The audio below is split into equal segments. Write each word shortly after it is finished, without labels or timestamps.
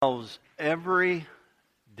ourselves every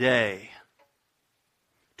day.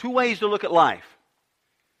 Two ways to look at life.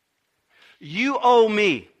 You owe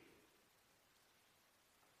me.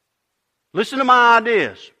 Listen to my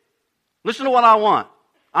ideas. Listen to what I want.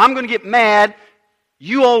 I'm going to get mad.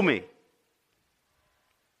 You owe me.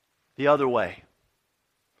 The other way.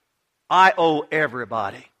 I owe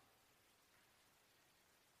everybody.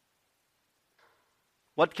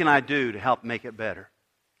 What can I do to help make it better?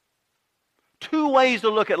 Two ways to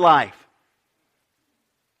look at life.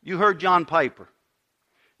 You heard John Piper.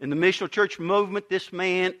 In the missional church movement, this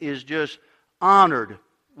man is just honored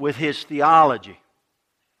with his theology.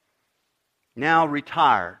 Now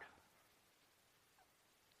retired.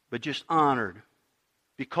 But just honored.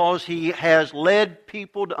 Because he has led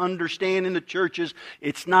people to understand in the churches,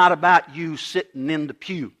 it's not about you sitting in the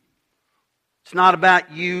pew. It's not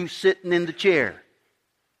about you sitting in the chair.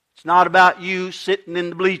 It's not about you sitting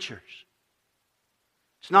in the bleachers.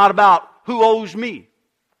 It's not about who owes me.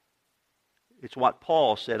 It's what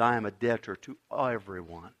Paul said, I am a debtor to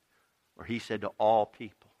everyone. Or he said to all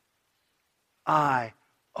people. I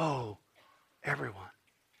owe everyone.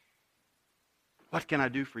 What can I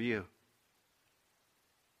do for you?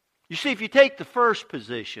 You see, if you take the first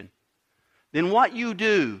position, then what you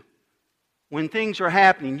do when things are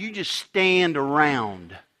happening, you just stand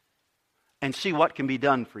around and see what can be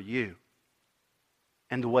done for you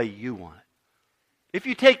and the way you want it. If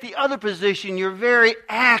you take the other position, you're very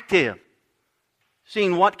active,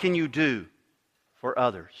 seeing what can you do for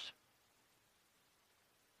others.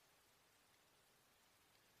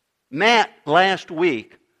 Matt, last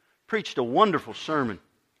week, preached a wonderful sermon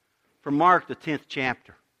from Mark, the 10th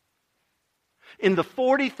chapter. In the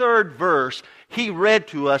 43rd verse, he read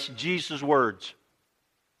to us Jesus' words.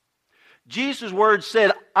 Jesus' words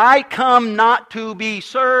said, I come not to be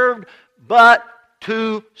served, but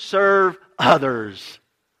to serve others.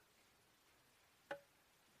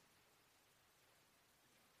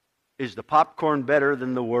 Is the popcorn better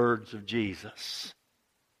than the words of Jesus?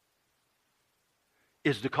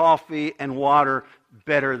 Is the coffee and water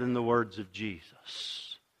better than the words of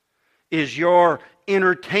Jesus? Is your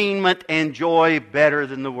entertainment and joy better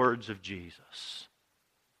than the words of Jesus?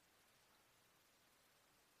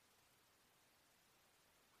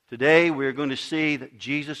 Today we're going to see that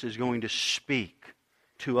Jesus is going to speak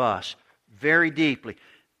to us very deeply.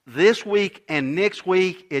 This week and next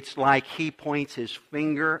week, it's like He points His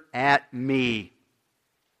finger at me.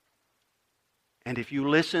 And if you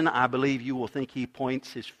listen, I believe you will think He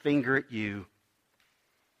points His finger at you.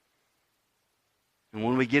 And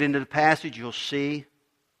when we get into the passage, you'll see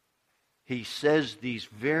He says these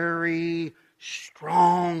very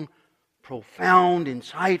strong, profound,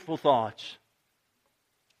 insightful thoughts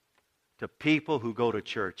to people who go to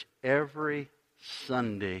church every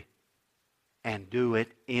Sunday and do it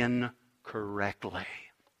incorrectly.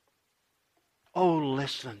 Oh,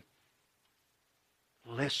 listen.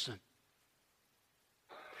 Listen.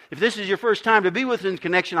 If this is your first time to be with us in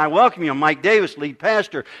Connection, I welcome you. I'm Mike Davis, lead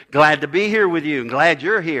pastor. Glad to be here with you and glad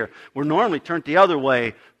you're here. We're normally turned the other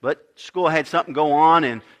way, but school had something go on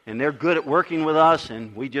and they're good at working with us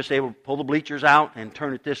and we just able to pull the bleachers out and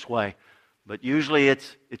turn it this way. But usually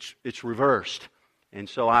it's reversed. And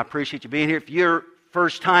so I appreciate you being here. If you're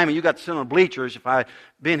first time and you got to sit on the bleachers, if I'd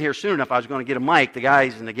been here soon enough, I was going to get a mic. The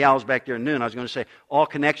guys and the gals back there at noon, I was going to say, all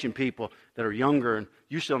Connection people that are younger and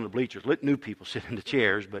you sit on the bleachers. Let new people sit in the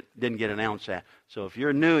chairs, but didn't get announced that. So if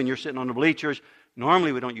you're new and you're sitting on the bleachers,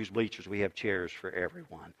 normally we don't use bleachers. We have chairs for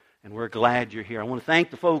everyone. And we're glad you're here. I want to thank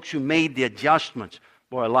the folks who made the adjustments.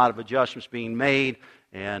 Boy, a lot of adjustments being made.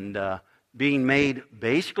 And being made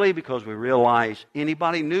basically because we realize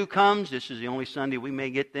anybody new comes, this is the only Sunday we may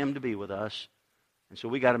get them to be with us. And so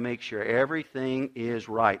we got to make sure everything is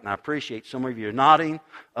right. And I appreciate some of you are nodding.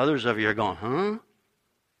 Others of you are going, huh?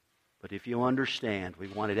 But if you understand, we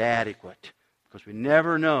want it adequate. Because we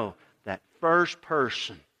never know that first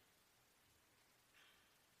person.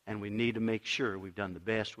 And we need to make sure we've done the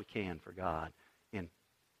best we can for God in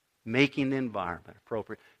making the environment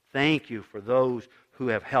appropriate. Thank you for those who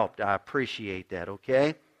have helped. I appreciate that,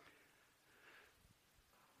 okay?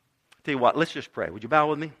 Tell you what, let's just pray. Would you bow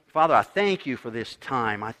with me? Father, I thank you for this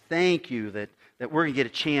time. I thank you that we're going to get a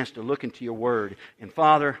chance to look into your word. And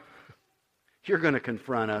Father, you're going to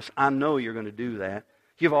confront us. I know you're going to do that.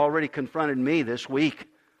 You've already confronted me this week.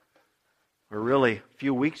 Or really, a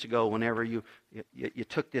few weeks ago, whenever you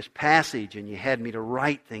took this passage and you had me to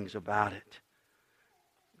write things about it.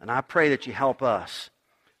 And I pray that you help us,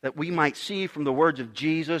 that we might see from the words of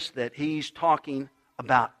Jesus that He's talking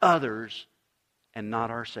about others and not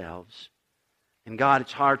ourselves. And God,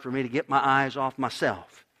 it's hard for me to get my eyes off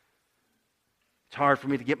myself It's hard for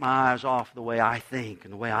me to get my eyes off the way I think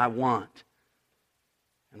and the way I want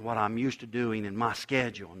and what I'm used to doing in my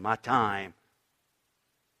schedule and my time.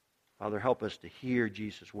 Father, help us to hear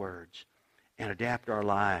Jesus' words and adapt our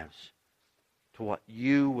lives to what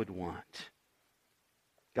you would want.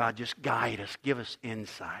 God, just guide us. Give us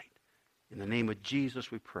insight. In the name of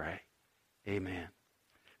Jesus we pray. Amen.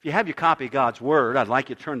 If you have your copy of God's Word, I'd like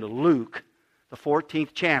you to turn to Luke, the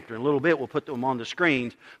 14th chapter. In a little bit, we'll put them on the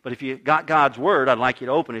screens. But if you got God's Word, I'd like you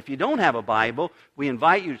to open it. If you don't have a Bible, we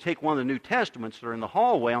invite you to take one of the New Testaments that are in the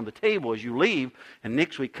hallway on the table as you leave, and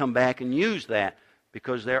next week come back and use that,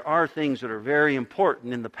 because there are things that are very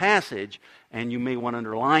important in the passage, and you may want to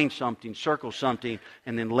underline something, circle something,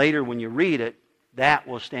 and then later when you read it, that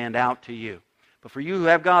will stand out to you. But for you who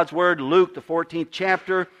have God's Word, Luke, the 14th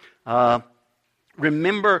chapter,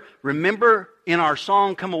 remember in our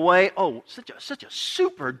song, Come Away, oh, such a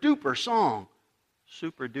super-duper song.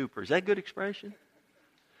 Super-duper. Is that a good expression?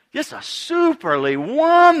 Just a superly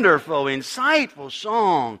wonderful, insightful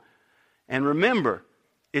song. And remember,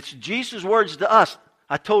 it's Jesus' words to us.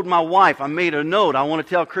 I told my wife, I made a note, I want to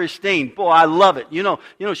tell Christine, boy, I love it. You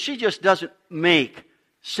know, she just doesn't make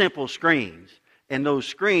simple screens. And those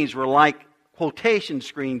screens were like quotation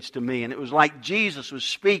screens to me. And it was like Jesus was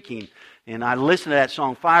speaking. And I listened to that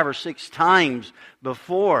song 5 or 6 times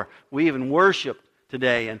before we even worshiped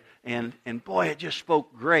today. And boy, it just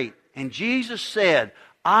spoke great. And Jesus said,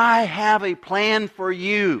 I have a plan for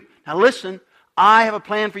you. Now listen, I have a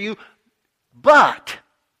plan for you, but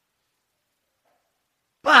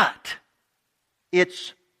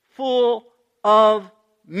it's full of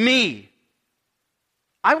me.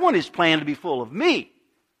 I want His plan to be full of me.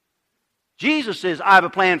 Jesus says, I have a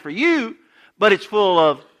plan for you, but it's full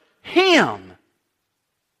of Him.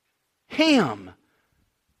 Him.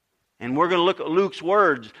 And we're going to look at Luke's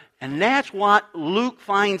words, and that's what Luke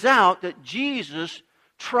finds out that Jesus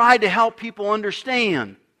tried to help people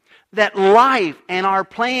understand. That life and our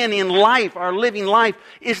plan in life, our living life,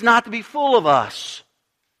 is not to be full of us.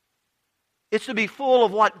 It's to be full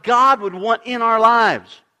of what God would want in our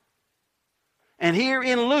lives. And here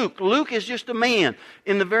in Luke is just a man.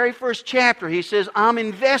 In the very first chapter, he says, I'm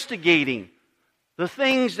investigating the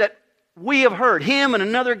things that we have heard. Him and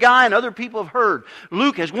another guy and other people have heard.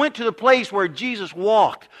 Luke has went to the place where Jesus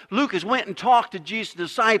walked. Luke has went and talked to Jesus'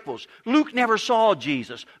 disciples. Luke never saw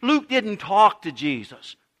Jesus. Luke didn't talk to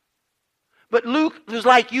Jesus. But Luke was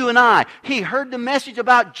like you and I. He heard the message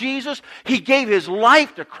about Jesus. He gave his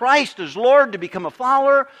life to Christ as Lord to become a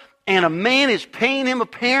follower. And a man is paying him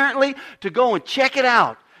apparently to go and check it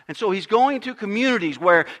out. And so he's going to communities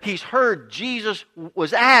where he's heard Jesus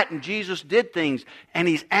was at and Jesus did things. And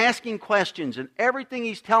he's asking questions. And everything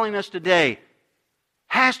he's telling us today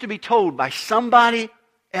has to be told by somebody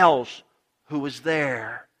else who was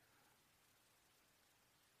there.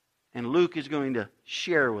 And Luke is going to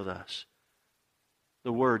share with us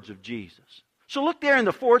the words of Jesus. So look there in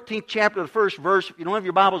the 14th chapter, the first verse. If you don't have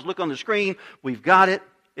your Bibles, look on the screen. We've got it.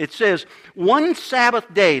 It says, one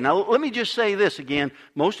Sabbath day. Now, let me just say this again.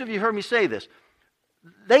 Most of you heard me say this.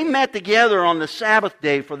 They met together on the Sabbath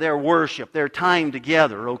day for their worship, their time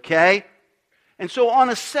together, okay? And so on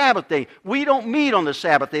a Sabbath day, we don't meet on the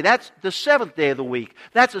Sabbath day. That's the 7th day of the week.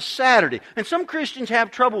 That's a Saturday. And some Christians have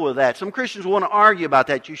trouble with that. Some Christians want to argue about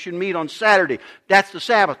that. You should meet on Saturday. That's the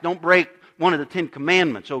Sabbath. Don't break one of the 10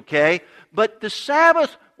 commandments, okay? But the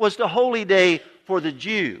Sabbath was the holy day for the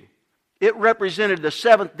Jew. It represented the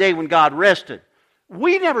 7th day when God rested.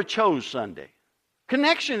 We never chose Sunday.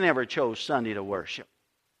 Connection never chose Sunday to worship.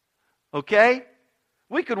 Okay?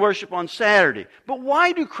 We could worship on Saturday. But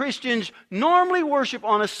why do Christians normally worship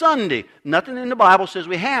on a Sunday? Nothing in the Bible says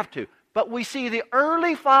we have to. But we see the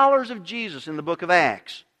early followers of Jesus in the book of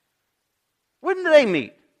Acts. When do they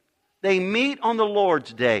meet? They meet on the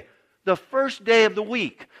Lord's Day, the first day of the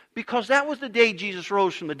week, because that was the day Jesus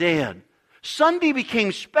rose from the dead. Sunday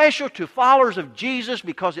became special to followers of Jesus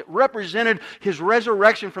because it represented His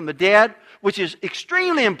resurrection from the dead, which is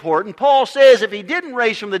extremely important. Paul says if He didn't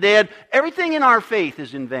raise from the dead, everything in our faith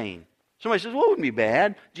is in vain. Somebody says, well, it wouldn't be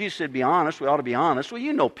bad. Jesus said, be honest. We ought to be honest. Well,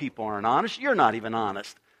 you know people aren't honest. You're not even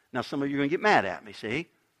honest. Now, some of you are going to get mad at me, see?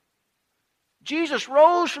 Jesus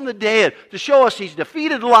rose from the dead to show us He's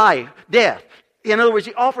defeated death. In other words,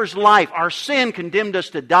 He offers life. Our sin condemned us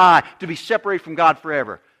to die, to be separated from God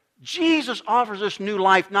forever. Jesus offers us new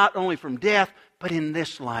life not only from death, but in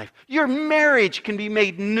this life. Your marriage can be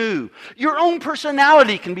made new. Your own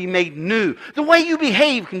personality can be made new. The way you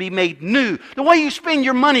behave can be made new. The way you spend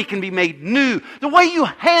your money can be made new. The way you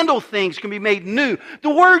handle things can be made new.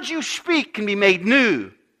 The words you speak can be made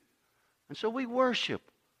new. And so we worship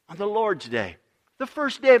on the Lord's Day, the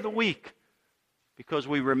first day of the week. Because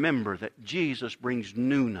we remember that Jesus brings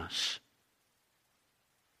newness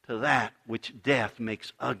to that which death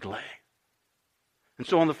makes ugly. And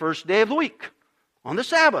so on the first day of the week, on the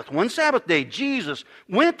Sabbath, one Sabbath day, Jesus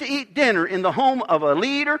went to eat dinner in the home of a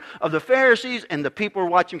leader of the Pharisees, and the people were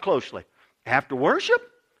watching closely. After worship,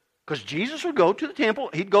 because Jesus would go to the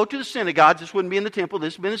temple, he'd go to the synagogue. This wouldn't be in the temple,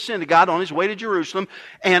 this would be in the synagogue on his way to Jerusalem.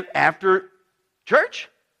 And after church,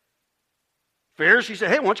 Pharisees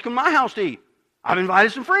said, hey, why don't you come to my house to eat? I've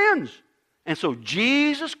invited some friends. And so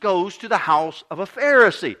Jesus goes to the house of a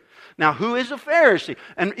Pharisee. Now, who is a Pharisee?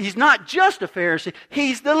 And he's not just a Pharisee,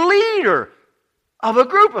 he's the leader of a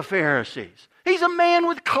group of Pharisees. He's a man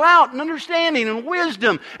with clout and understanding and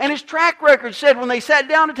wisdom. And his track record said when they sat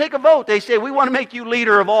down to take a vote, they said, we want to make you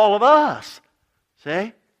leader of all of us.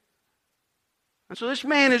 See? And so this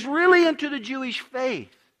man is really into the Jewish faith.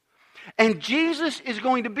 And Jesus is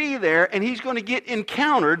going to be there, and he's going to get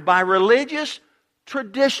encountered by religious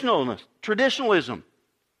traditionalism.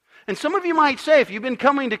 And some of you might say, if you've been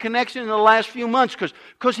coming to Connection in the last few months,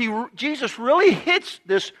 because Jesus really hits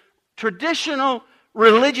this traditional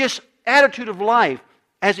religious attitude of life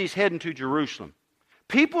as he's heading to Jerusalem.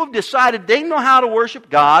 People have decided they know how to worship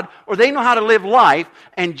God, or they know how to live life,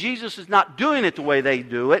 and Jesus is not doing it the way they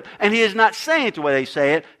do it, and he is not saying it the way they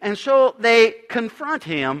say it, and so they confront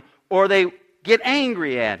him, or they get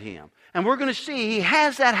angry at him. And we're going to see he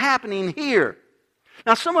has that happening here.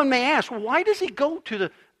 Now someone may ask, well, why does he go to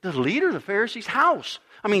the leader of the Pharisees' house?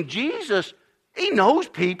 I mean, Jesus, he knows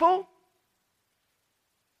people.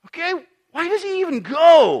 Okay, why does he even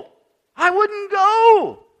go? I wouldn't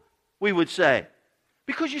go, we would say.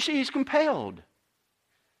 Because you see, he's compelled.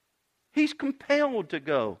 He's compelled to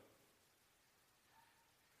go.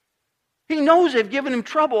 He knows they've given him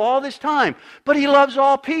trouble all this time, but he loves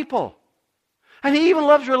all people. And he even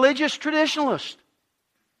loves religious traditionalists.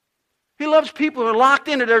 He loves people who are locked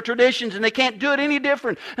into their traditions and they can't do it any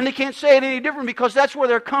different, and they can't say it any different because that's where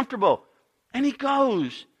they're comfortable. And he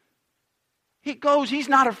goes. He goes. He's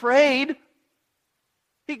not afraid.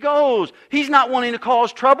 He goes. He's not wanting to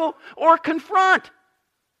cause trouble or confront.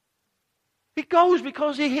 He goes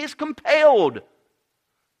because he is compelled.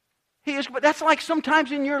 But that's like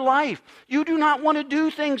sometimes in your life. You do not want to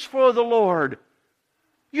do things for the Lord.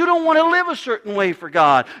 You don't want to live a certain way for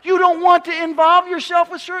God. You don't want to involve yourself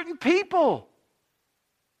with certain people.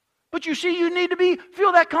 But you see, you need to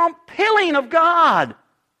feel that compelling of God.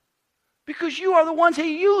 Because you are the ones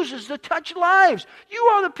He uses to touch lives. You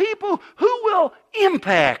are the people who will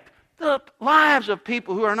impact the lives of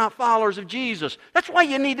people who are not followers of Jesus. That's why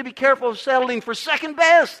you need to be careful of settling for second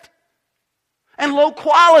best and low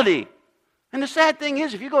quality. And the sad thing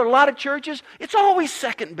is, if you go to a lot of churches, it's always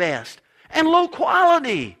second best and low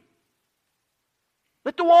quality.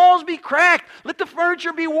 Let the walls be cracked. Let the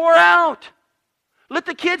furniture be wore out. Let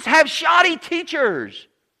the kids have shoddy teachers.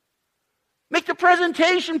 Make the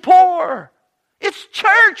presentation poor. It's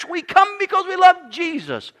church. We come because we love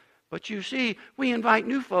Jesus. But you see, we invite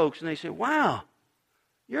new folks and they say, wow,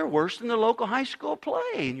 you're worse than the local high school play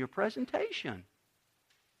in your presentation.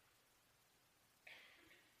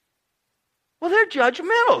 Well, they're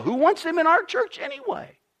judgmental. Who wants them in our church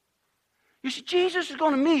anyway? You see, Jesus is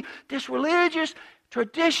going to meet this religious,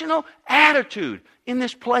 traditional attitude in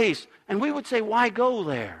this place. And we would say, why go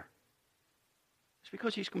there? It's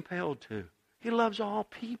because He's compelled to. He loves all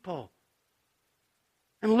people.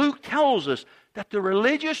 And Luke tells us that the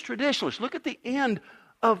religious traditionalists, look at the end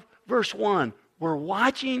of verse 1, were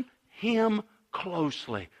watching Him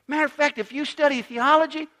closely. Matter of fact, if you study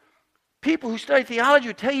theology, people who study theology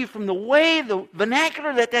will tell you from the way, the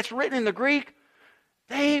vernacular that's written in the Greek,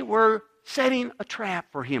 they were setting a trap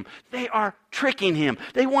for Him. They are tricking Him.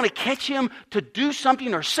 They want to catch Him to do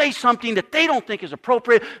something or say something that they don't think is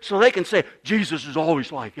appropriate so they can say, Jesus is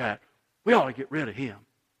always like that. We ought to get rid of Him.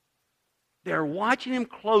 They're watching Him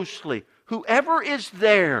closely. Whoever is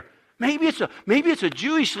there, maybe it's a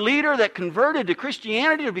Jewish leader that converted to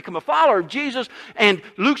Christianity to become a follower of Jesus, and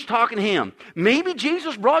Luke's talking to him. Maybe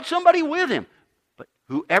Jesus brought somebody with him. But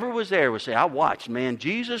whoever was there would say, I watched, man,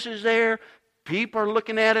 Jesus is there. People are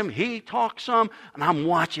looking at Him. He talks some, and I'm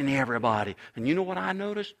watching everybody. And you know what I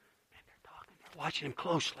noticed? Man, they're watching Him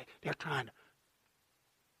closely. They're trying to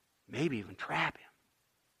maybe even trap Him.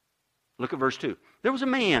 Look at verse 2. There was a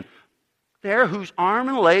man there whose arm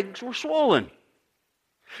and legs were swollen.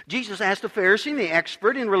 Jesus asked the Pharisee and the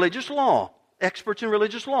experts in religious law. In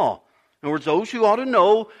other words, those who ought to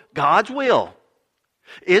know God's will.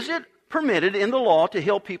 Is it permitted in the law to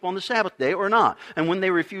heal people on the Sabbath day or not? And when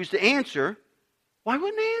they refused to answer, why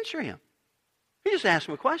wouldn't they answer him? He just asked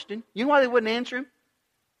them a question. You know why they wouldn't answer him?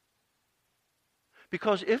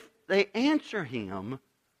 Because if they answer him,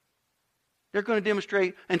 they're going to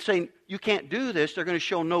demonstrate and say, you can't do this. They're going to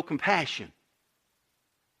show no compassion.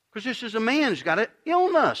 Because this is a man who's got an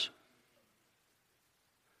illness.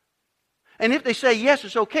 And if they say, yes,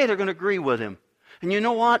 it's okay, they're going to agree with him. And you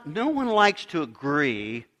know what? No one likes to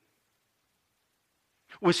agree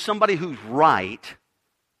with somebody who's right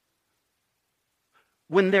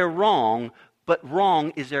when they're wrong, but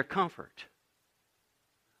wrong is their comfort.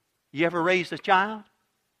 You ever raised a child?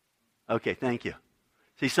 Okay, thank you.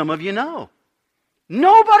 See, some of you know.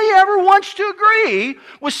 Nobody ever wants to agree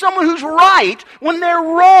with someone who's right when they're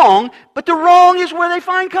wrong, but the wrong is where they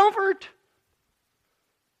find comfort.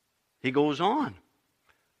 He goes on.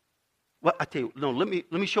 Well, I tell you, no, let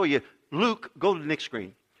me show you. Luke, go to the next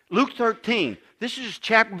screen. Luke 13. This is a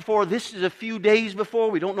chapter before. This is a few days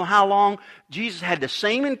before. We don't know how long. Jesus had the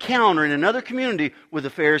same encounter in another community with the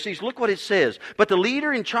Pharisees. Look what it says. But the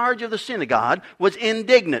leader in charge of the synagogue was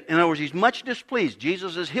indignant. In other words, he's much displeased.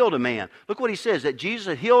 Jesus has healed a man. Look what he says, that Jesus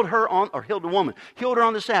had healed her healed a woman, healed her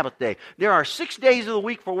on the Sabbath day. There are 6 days of the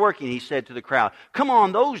week for working, he said to the crowd. Come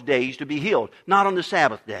on those days to be healed, not on the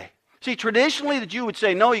Sabbath day. See, traditionally the Jew would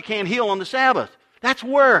say, no, you can't heal on the Sabbath. That's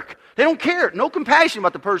work. They don't care. No compassion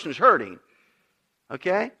about the person who's hurting.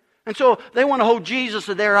 Okay? And so they want to hold Jesus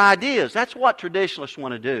to their ideas. That's what traditionalists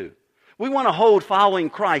want to do. We want to hold following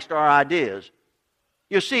Christ to our ideas.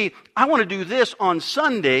 You see, I want to do this on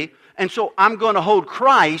Sunday, and so I'm going to hold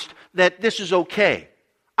Christ that this is okay.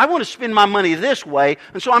 I want to spend my money this way,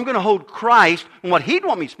 and so I'm going to hold Christ and what He'd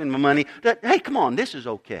want me to spend my money, that, hey, come on, this is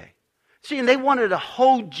okay. See, and they wanted to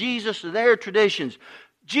hold Jesus to their traditions.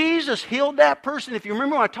 Jesus healed that person, if you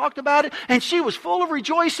remember when I talked about it, and she was full of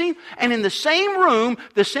rejoicing. And in the same room,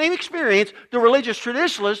 the same experience, the religious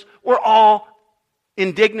traditionalists were all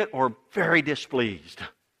indignant or very displeased.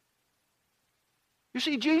 You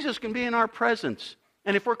see, Jesus can be in our presence.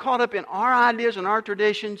 And if we're caught up in our ideas and our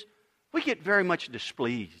traditions, we get very much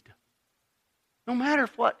displeased. No matter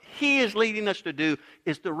if what He is leading us to do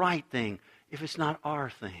is the right thing, if it's not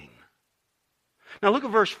our thing. Now look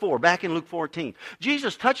at verse 4, back in Luke 14.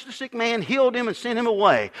 Jesus touched the sick man, healed him, and sent him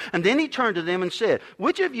away. And then He turned to them and said,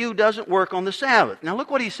 which of you doesn't work on the Sabbath? Now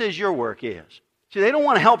look what He says your work is. See, they don't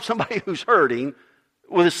want to help somebody who's hurting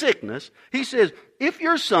with a sickness. He says, if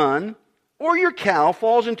your son or your cow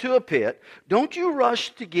falls into a pit, don't you rush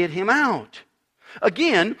to get him out.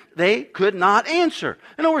 Again, they could not answer.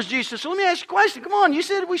 In other words, Jesus says, so let me ask you a question. Come on, you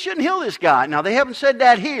said we shouldn't heal this guy. Now, they haven't said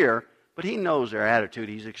that here. But He knows their attitude.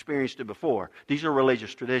 He's experienced it before. These are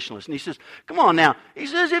religious traditionalists. And He says, come on now. He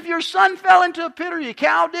says, if your son fell into a pit or your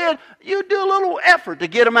cow did, you do a little effort to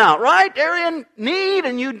get him out, right? They're in need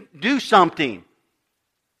and you do something.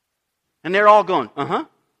 And they're all going, uh-huh.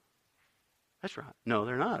 That's right. No,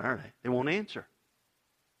 they're not, are they? They won't answer.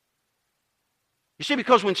 You see,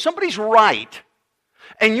 because when somebody's right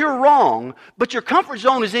and you're wrong, but your comfort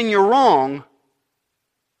zone is in your wrong,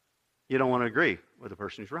 you don't want to agree with the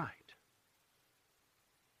person who's right.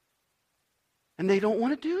 And they don't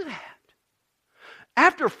want to do that.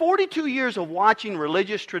 After 42 years of watching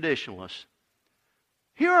religious traditionalists,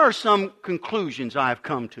 here are some conclusions I've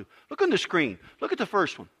come to. Look on the screen. Look at the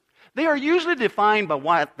first one. They are usually defined by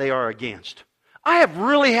what they are against. I have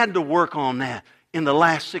really had to work on that in the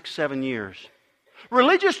last 6-7 years.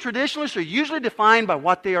 Religious traditionalists are usually defined by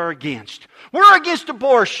what they are against. We're against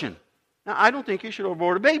abortion. Now, I don't think you should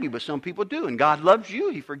abort a baby, but some people do. And God loves you.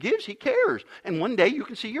 He forgives. He cares. And one day you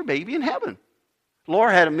can see your baby in heaven.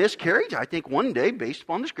 Laura had a miscarriage. I think one day, based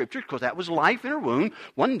upon the Scriptures, because that was life in her womb,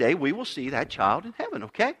 one day we will see that child in heaven,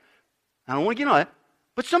 okay? I don't want to get on that.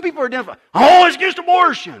 But some people are identifying, I'm always against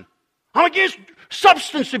abortion. I'm against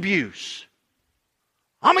substance abuse.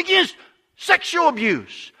 I'm against sexual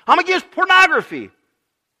abuse. I'm against pornography.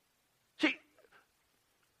 See,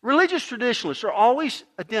 religious traditionalists are always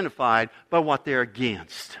identified by what they're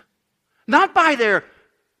against. Not by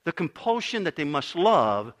the compulsion that they must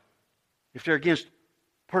love. If they're against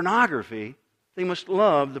pornography, they must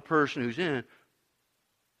love the person who's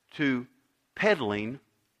into peddling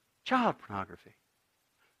child pornography.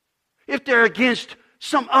 If they're against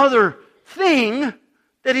some other thing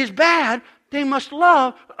that is bad, they must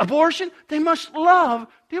love abortion. They must love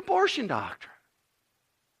the abortion doctrine.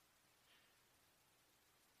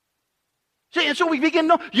 See, and so we begin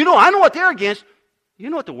to know, I know what they're against. You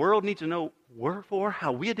know what the world needs to know we're for,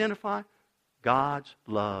 how we identify? God's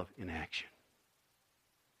love in action.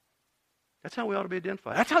 That's how we ought to be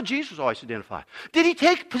identified. That's how Jesus was always identified. Did He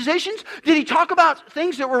take positions? Did He talk about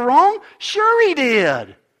things that were wrong? Sure He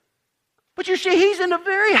did. But you see, He's in the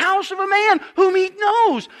very house of a man whom He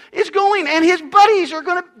knows is going, and his buddies are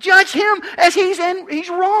going to judge Him as he's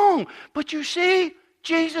wrong. But you see,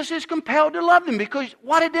 Jesus is compelled to love them because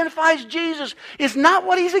what identifies Jesus is not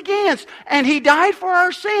what He's against. And He died for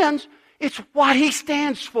our sins. It's what He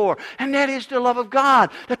stands for. And that is the love of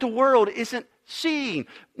God that the world isn't seeing.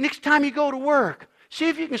 Next time you go to work, see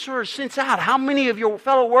if you can sort of sense out how many of your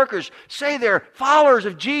fellow workers say they're followers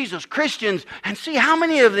of Jesus, Christians, and see how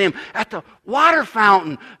many of them at the water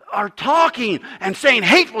fountain are talking and saying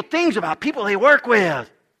hateful things about people they work with.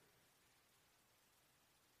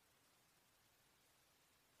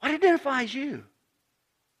 What identifies you?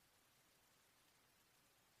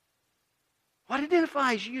 What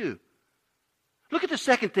identifies you? Look at the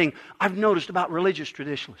second thing I've noticed about religious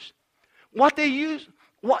traditionalists.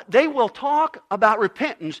 They will talk about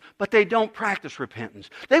repentance, but they don't practice repentance.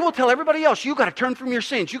 They will tell everybody else, you got to turn from your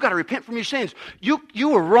sins. You got to repent from your sins. You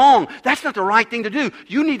were wrong. That's not the right thing to do.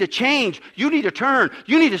 You need to change. You need to turn.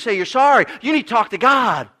 You need to say you're sorry. You need to talk to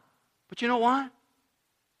God. But you know what?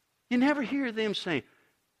 You never hear them say,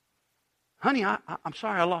 honey, I'm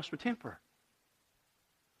sorry I lost my temper.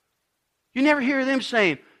 You never hear them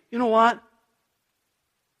saying, you know what?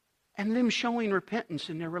 And them showing repentance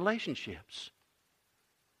in their relationships.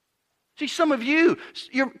 See, some of you,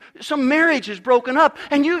 some marriage is broken up,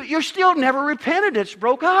 and you're still never repented it's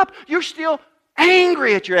broke up. You're still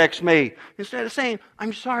angry at your ex-mate instead of saying,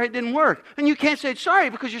 I'm sorry it didn't work. And you can't say it's sorry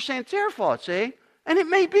because you're saying it's their fault, see? And it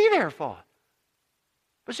may be their fault.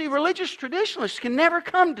 But see, religious traditionalists can never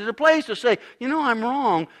come to the place to say, you know, I'm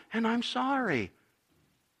wrong and I'm sorry.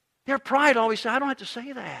 Their pride always says, I don't have to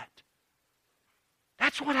say that.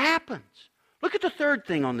 That's what happens. Look at the third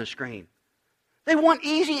thing on the screen. They want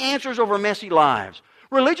easy answers over messy lives.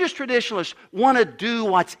 Religious traditionalists want to do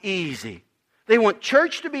what's easy. They want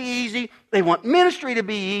church to be easy. They want ministry to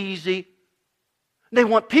be easy. They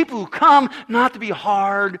want people who come not to be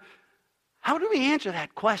hard. How do we answer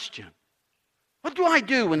that question? What do I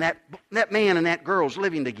do when that man and that girl's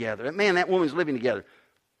living together? That man and that woman's living together.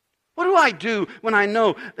 What do I do when I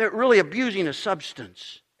know they're really abusing a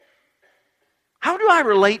substance? How do I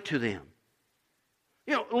relate to them?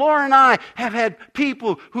 You know, Laura and I have had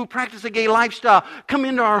people who practice a gay lifestyle come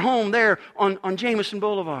into our home there on Jameson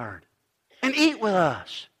Boulevard and eat with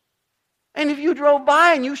us. And if you drove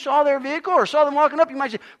by and you saw their vehicle or saw them walking up, you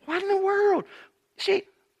might say, what in the world? See,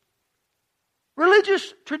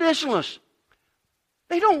 religious traditionalists,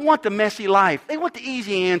 they don't want the messy life. They want the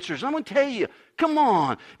easy answers. I'm going to tell you, come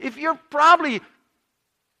on. If you're probably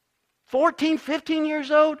 14, 15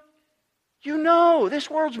 years old, you know this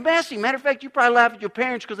world's messy. Matter of fact, you probably laugh at your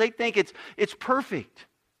parents because they think it's perfect.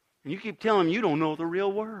 And you keep telling them you don't know the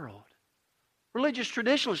real world. Religious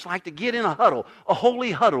traditionalists like to get in a huddle, a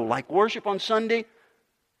holy huddle, like worship on Sunday,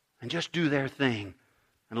 and just do their thing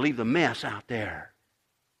and leave the mess out there.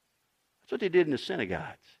 That's what they did in the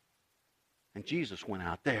synagogues. And Jesus went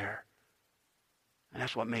out there. And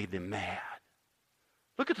that's what made them mad.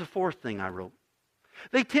 Look at the fourth thing I wrote.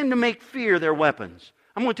 They tend to make fear their weapons.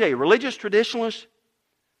 I'm going to tell you, religious traditionalists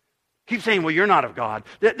keep saying, well, you're not of God.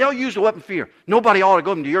 They'll use the weapon of fear. Nobody ought to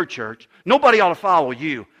go into your church. Nobody ought to follow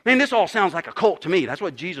you. Man, this all sounds like a cult to me. That's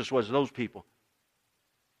what Jesus was to those people.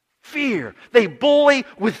 Fear. They bully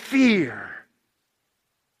with fear.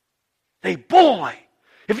 They bully.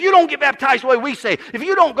 If you don't get baptized the way we say, if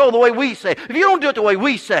you don't go the way we say, if you don't do it the way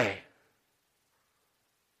we say.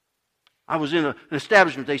 I was in an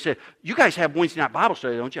establishment, they said, you guys have Wednesday night Bible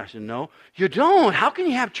study, don't you? I said, no, you don't. How can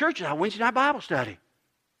you have church without Wednesday night Bible study?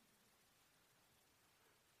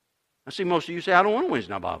 I see most of you say, I don't want a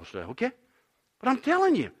Wednesday night Bible study, okay? But I'm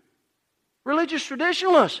telling you, religious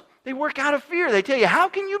traditionalists, they work out of fear. They tell you, how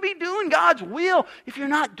can you be doing God's will if you're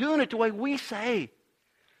not doing it the way we say?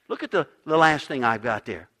 Look at the last thing I've got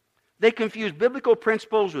there. They confuse biblical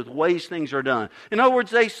principles with ways things are done. In other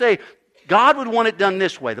words, they say, God would want it done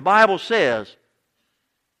this way. The Bible says,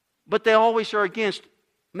 but they always are against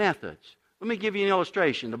methods. Let me give you an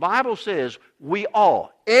illustration. The Bible says we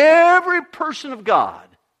all, every person of God,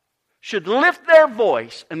 should lift their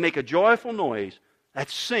voice and make a joyful noise.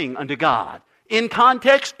 That's sing unto God. In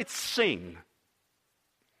context, it's sing.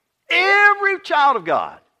 Every child of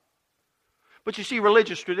God. But you see,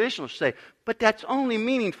 religious traditionalists say, but that's only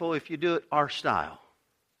meaningful if you do it our style.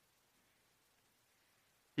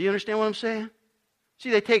 Do you understand what I'm saying? See,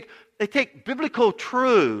 they take biblical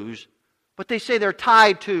truths, but they say they're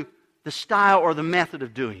tied to the style or the method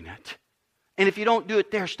of doing it. And if you don't do it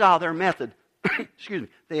their style, their method, excuse me,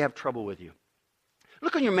 they have trouble with you.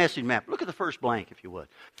 Look on your message map. Look at the first blank, if you would.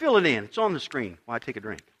 Fill it in. It's on the screen while I take a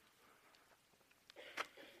drink.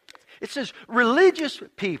 It says, religious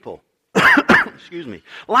people, excuse me,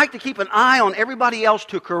 like to keep an eye on everybody else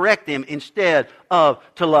to correct them instead of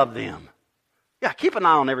to love them. Yeah, keep an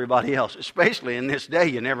eye on everybody else, especially in this day.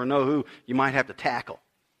 You never know who you might have to tackle.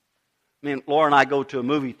 I mean, Laura and I go to a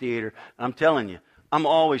movie theater, and I'm telling you, I'm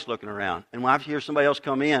always looking around. And when I hear somebody else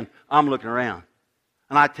come in, I'm looking around.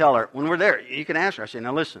 And I tell her, when we're there, you can ask her, I say,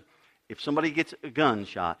 now listen, if somebody gets a gun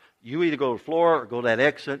shot, you either go to the floor or go to that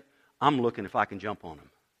exit. I'm looking if I can jump on them.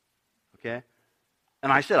 Okay?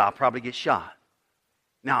 And I said, I'll probably get shot.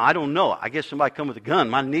 Now, I don't know. I guess somebody come with a gun,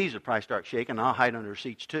 my knees would probably start shaking, and I'll hide under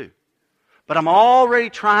seats too. But I'm already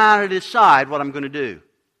trying to decide what I'm going to do.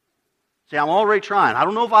 See, I'm already trying. I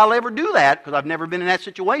don't know if I'll ever do that because I've never been in that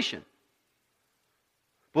situation.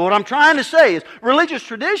 But what I'm trying to say is religious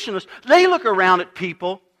traditionalists, they look around at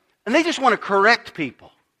people and they just want to correct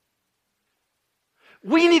people.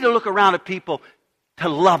 We need to look around at people to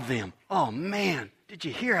love them. Oh, man, did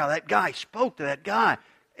you hear how that guy spoke to that guy?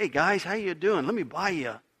 Hey, guys, how you doing? Let me buy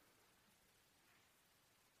you.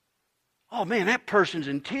 Oh, man, that person's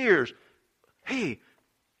in tears. Hey,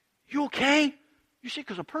 you okay? You see,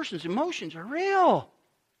 because a person's emotions are real.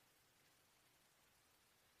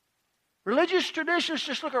 Religious traditions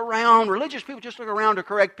just look around. Religious people just look around to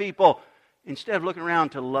correct people instead of looking around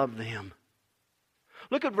to love them.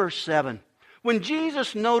 Look at verse 7. When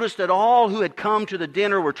Jesus noticed that all who had come to the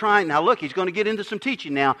dinner were trying... Now look, he's going to get into some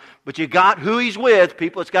teaching now, but you got who he's with.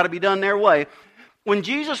 People, it's got to be done their way. When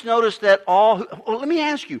Jesus noticed that all... Well, let me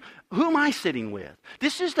ask you, who am I sitting with?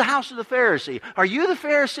 This is the house of the Pharisee. Are you the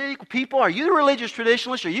Pharisaical people? Are you the religious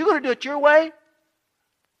traditionalists? Are you going to do it your way?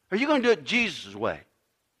 Or are you going to do it Jesus' way?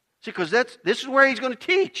 See, because this is where he's going to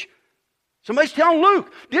teach. Somebody's telling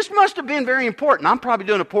Luke, this must have been very important. I'm probably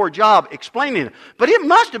doing a poor job explaining it. But it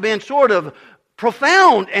must have been sort of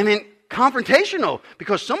profound and confrontational.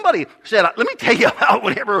 Because somebody said, let me tell you about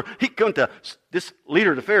whenever he come to this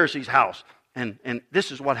leader of the Pharisees' house. And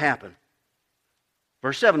this is what happened.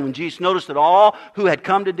 Verse 7, when Jesus noticed that all who had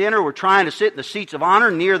come to dinner were trying to sit in the seats of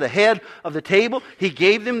honor near the head of the table, he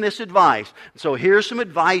gave them this advice. So here's some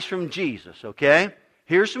advice from Jesus, okay?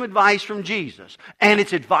 Here's some advice from Jesus. And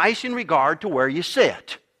it's advice in regard to where you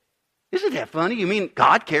sit. Isn't that funny? You mean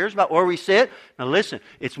God cares about where we sit? Now listen,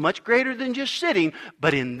 it's much greater than just sitting,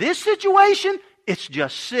 but in this situation, it's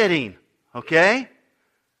just sitting, okay?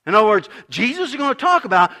 In other words, Jesus is going to talk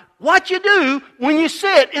about what you do when you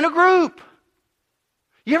sit in a group.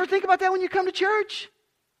 You ever think about that when you come to church?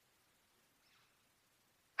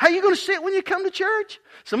 How are you going to sit when you come to church?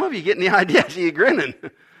 Some of you getting the idea, I see you grinning.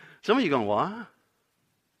 Some of you going, what?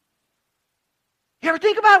 You ever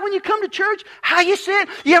think about when you come to church, how you sit?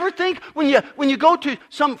 You ever think when you go to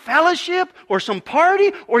some fellowship or some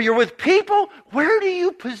party or you're with people, where do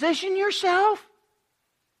you position yourself?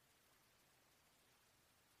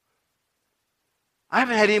 I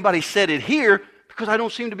haven't had anybody said it here because I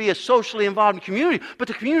don't seem to be a socially involved in the community. But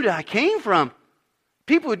the community I came from,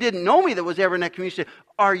 people who didn't know me that was ever in that community said,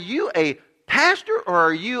 are you a pastor or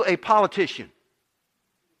are you a politician?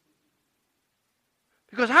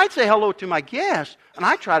 Because I'd say hello to my guests, and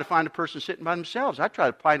I try to find a person sitting by themselves. I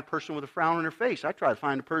try to find a person with a frown on their face. I try to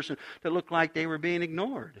find a person that looked like they were being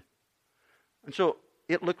ignored. And so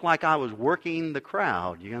it looked like I was working the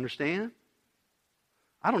crowd. You understand?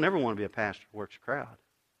 I don't ever want to be a pastor who works the crowd.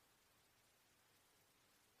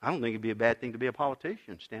 I don't think it'd be a bad thing to be a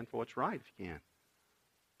politician. Stand for what's right if you can.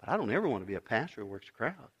 But I don't ever want to be a pastor who works the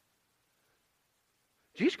crowd.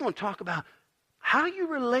 Jesus is going to talk about how you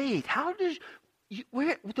relate. How does...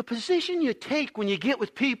 the position you take when you get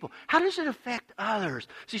with people, how does it affect others?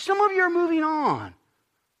 See, some of you are moving on.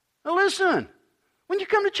 Now listen, when you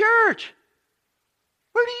come to church,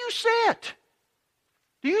 where do you sit?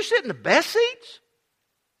 Do you sit in the best seats?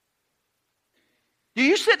 Do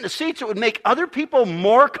you sit in the seats that would make other people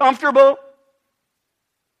more comfortable?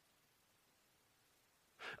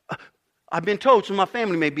 I've been told some of my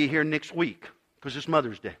family may be here next week because it's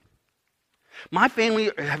Mother's Day. My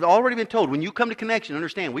family have already been told, when you come to Connection,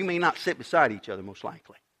 understand, we may not sit beside each other most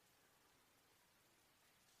likely.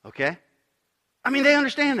 Okay? I mean, they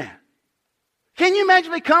understand that. Can you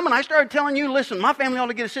imagine they come and I started telling you, listen, my family ought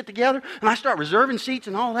to get to sit together, and I start reserving seats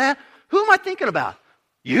and all that? Who am I thinking about?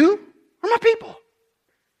 You or my people?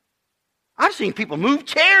 I've seen people move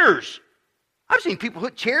chairs. I've seen people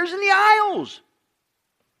put chairs in the aisles.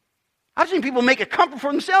 I've seen people make it comfortable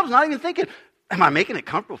for themselves, not even thinking, am I making it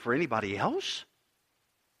comfortable for anybody else?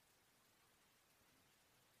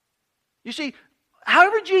 You see,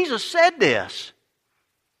 however Jesus said this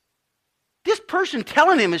person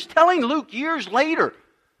telling him is telling Luke years later.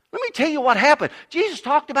 Let me tell you what happened. Jesus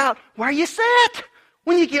talked about where you sit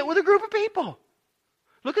when you get with a group of people.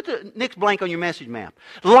 Look at the next blank on your message map.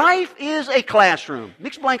 Life is a classroom.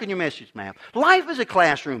 Next blank on your message map. Life is a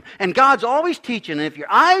classroom. And God's always teaching. And if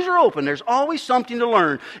your eyes are open, there's always something to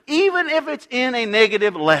learn. Even if it's in a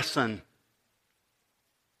negative lesson.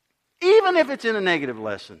 Even if it's in a negative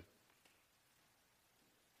lesson.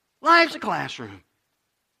 Life's a classroom.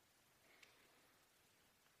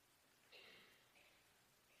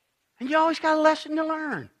 And you always got a lesson to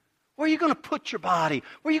learn. Where are you going to put your body?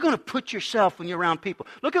 Where are you going to put yourself when you're around people?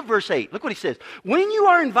 Look at verse 8. Look what he says. When you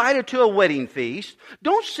are invited to a wedding feast,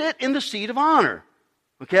 don't sit in the seat of honor.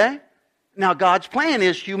 Okay? Now, God's plan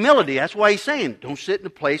is humility. That's why he's saying, don't sit in the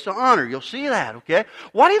place of honor. You'll see that, okay?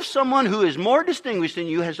 What if someone who is more distinguished than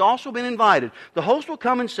you has also been invited? The host will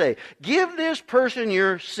come and say, give this person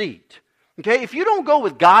your seat. Okay? If you don't go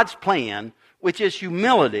with God's plan, which is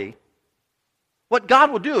humility, what God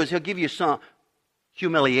will do is he'll give you some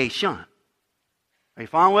humiliation. Are you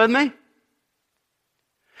following with me?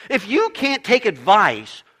 If you can't take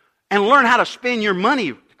advice and learn how to spend your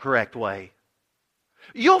money the correct way,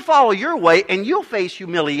 you'll follow your way and you'll face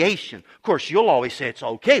humiliation. Of course, you'll always say it's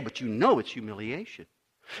okay, but you know it's humiliation.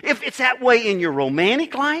 If it's that way in your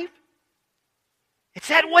romantic life, it's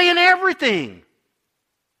that way in everything.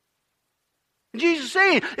 Jesus is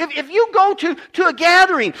saying, if you go to a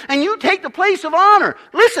gathering and you take the place of honor,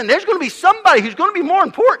 listen, there's going to be somebody who's going to be more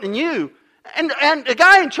important than you. And the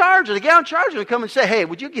guy in charge or the gal in charge will come and say, hey,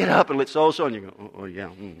 would you get up and let so-and-so? And you go, oh yeah.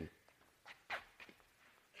 Mm.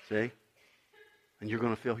 See? And you're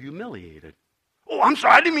going to feel humiliated. Oh, I'm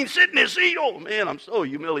sorry, I didn't mean sit in this seat. Oh man, I'm so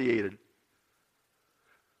humiliated.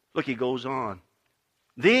 Look, he goes on.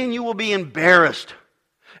 Then you will be embarrassed.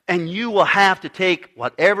 And you will have to take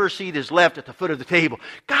whatever seat is left at the foot of the table.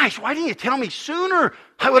 Gosh, why didn't you tell me sooner?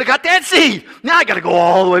 I would have got that seat. Now I got to go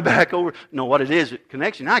all the way back over. No, what it is,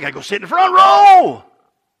 connection. Now I got to go sit in the front row.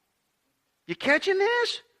 You catching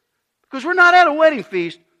this? Because we're not at a wedding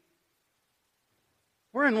feast.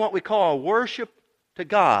 We're in what we call a worship to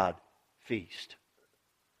God feast.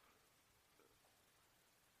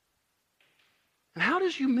 And how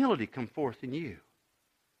does humility come forth in you?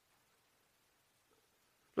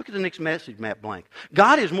 Look at the next message map blank.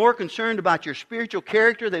 God is more concerned about your spiritual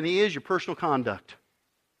character than He is your personal conduct.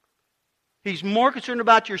 He's more concerned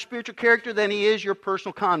about your spiritual character than He is your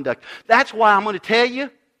personal conduct. That's why I'm going to tell you,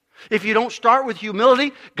 if you don't start with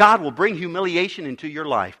humility, God will bring humiliation into your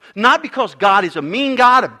life. Not because God is a mean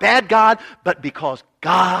God, a bad God, but because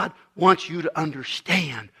God wants you to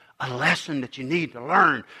understand a lesson that you need to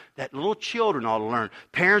learn, that little children ought to learn.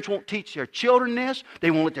 Parents won't teach their children this.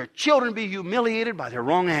 They won't let their children be humiliated by their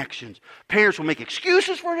wrong actions. Parents will make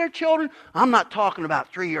excuses for their children. I'm not talking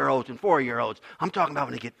about 3-year-olds and 4-year-olds. I'm talking about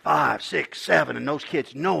when they get 5, 6, 7, and those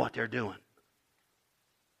kids know what they're doing.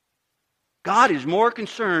 God is more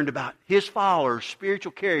concerned about His followers'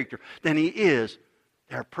 spiritual character than He is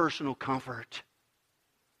their personal comfort.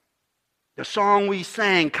 The song we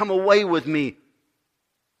sang, Come Away With Me,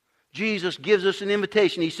 Jesus gives us an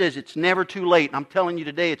invitation. He says it's never too late. And I'm telling you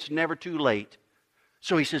today, it's never too late.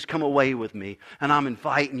 So He says, come away with me. And I'm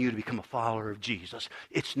inviting you to become a follower of Jesus.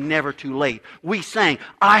 It's never too late. We sang,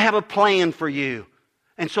 I have a plan for you.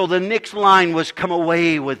 And so the next line was, come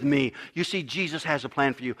away with me. You see, Jesus has a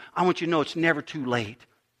plan for you. I want you to know it's never too late.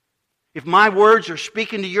 If my words are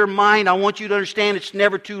speaking to your mind, I want you to understand it's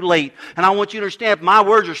never too late. And I want you to understand if my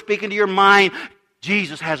words are speaking to your mind,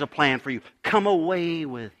 Jesus has a plan for you. Come away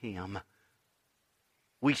with Him.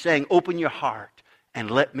 We sang, open your heart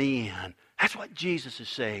and let me in. That's what Jesus is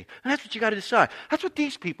saying. And that's what you got to decide. That's what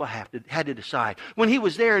these people had to decide. When He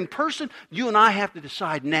was there in person, you and I have to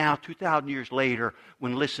decide now, 2,000 years later,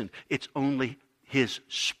 when, listen, it's only His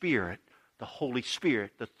Spirit, the Holy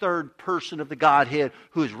Spirit, the third person of the Godhead,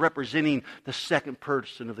 who is representing the second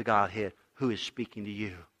person of the Godhead, who is speaking to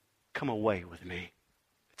you. Come away with me.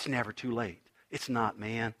 It's never too late. It's not,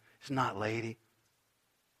 man. It's not, lady.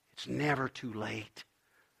 It's never too late.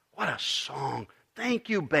 What a song. Thank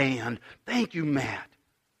you, band. Thank you, Matt.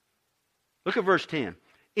 Look at verse 10.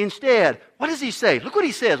 Instead, what does He say? Look what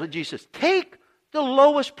He says, what Jesus says. Take the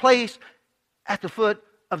lowest place at the foot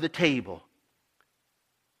of the table.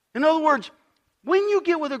 In other words, when you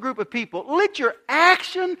get with a group of people, let your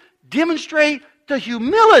action demonstrate the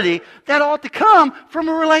humility that ought to come from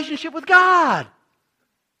a relationship with God.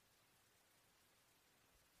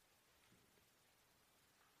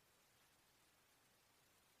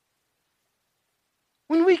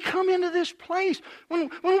 When we come into this place, when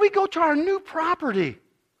we go to our new property,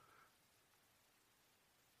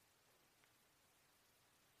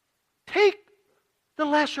 take the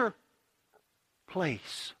lesser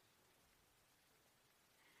place.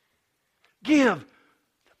 Give the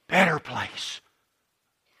better place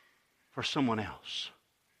for someone else.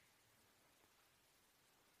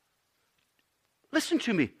 Listen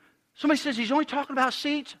to me. Somebody says he's only talking about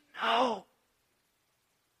seats. No.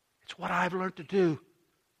 It's what I've learned to do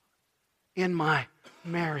in my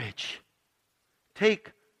marriage.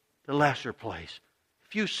 Take the lesser place.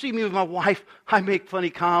 If you see me with my wife, I make funny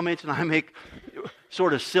comments and I make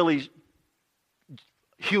sort of silly,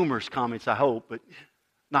 humorous comments, I hope, but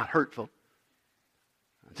not hurtful.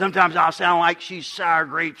 Sometimes I'll sound like she's sour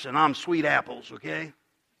grapes and I'm sweet apples, okay?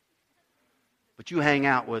 But you hang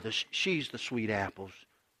out with us, she's the sweet apples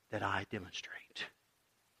that I demonstrate.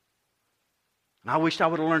 And I wished I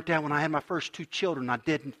would have learned that when I had my first 2 children. I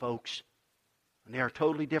didn't, folks. And they are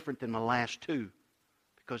totally different than my last 2.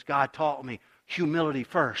 Because God taught me humility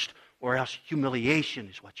first, or else humiliation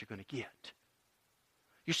is what you're going to get.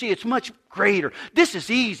 You see, it's much greater. This is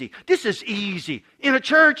easy. This is easy. In a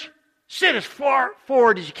church, sit as far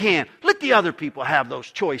forward as you can. Let the other people have those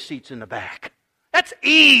choice seats in the back. That's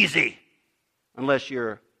easy. Unless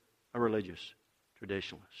you're a religious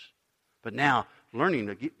traditionalist. But now, learning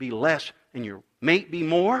to be less and your mate be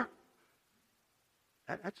more,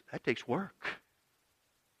 that takes work.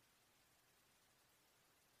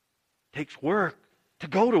 It takes work to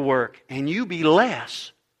go to work and you be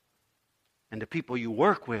less. And the people you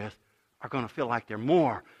work with are going to feel like they're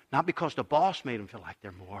more. Not because the boss made them feel like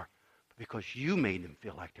they're more, but because you made them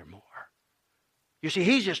feel like they're more. You see,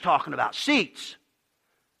 he's just talking about seats.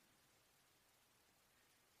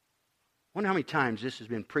 I wonder how many times this has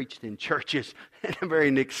been preached in churches the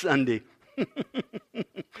very next Sunday.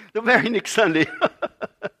 The very next Sunday.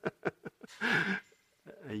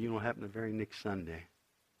 You don't happen the very next Sunday.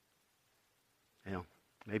 Well,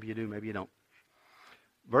 maybe you do, maybe you don't.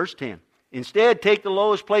 Verse 10. Instead, take the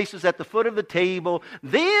lowest places at the foot of the table.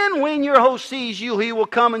 Then when your host sees you, he will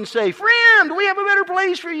come and say, "Friend, we have a better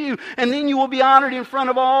place for you." And then you will be honored in front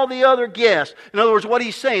of all the other guests. In other words, what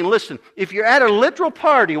he's saying, listen, if you're at a literal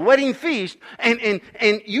party, a wedding feast, and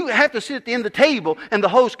you have to sit at the end of the table, and the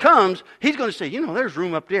host comes, he's going to say, there's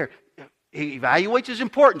room up there. He evaluates his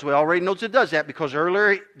importance. We already know it does that because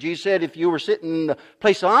earlier Jesus said if you were sitting in the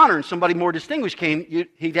place of honor and somebody more distinguished came,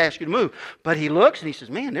 he'd ask you to move. But he looks and he says,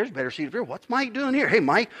 "Man, there's a better seat up here. What's Mike doing here? Hey,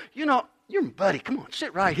 Mike, you're my buddy. Come on,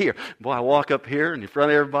 sit right here." Boy, I walk up here in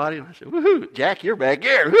front of everybody and I say, "Woohoo, Jack, you're back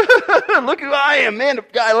here. Look who I am, man. The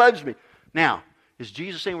guy loves me." Now, is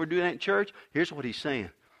Jesus saying we're doing that in church? Here's what he's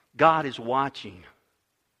saying. God is watching.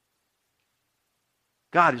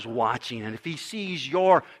 God is watching, and if He sees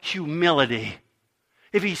your humility,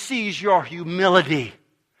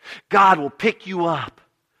 God will pick you up.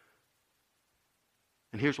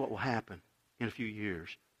 And here's what will happen in a few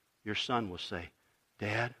years. Your son will say,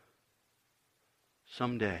 "Dad,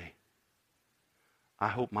 someday, I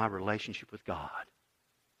hope my relationship with God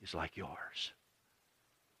is like yours."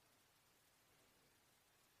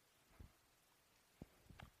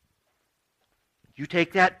 You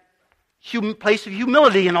take that place of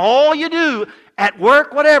humility and all you do at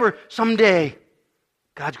work, whatever, someday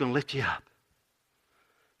God's going to lift you up.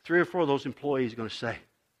 3 or 4 of those employees are going to say,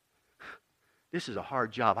 "This is a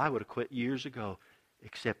hard job. I would have quit years ago,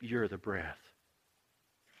 except you're the breath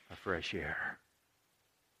of fresh air."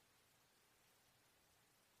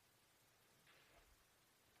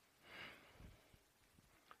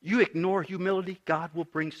 You ignore humility, God will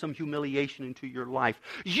bring some humiliation into your life.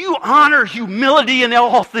 You honor humility in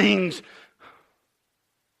all things,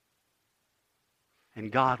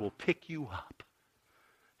 and God will pick you up.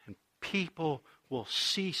 And people will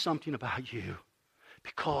see something about you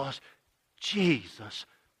because Jesus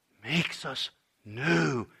makes us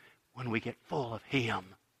new when we get full of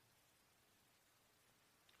Him.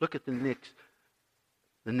 Look at the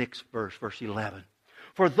next verse, verse 11.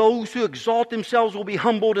 For those who exalt themselves will be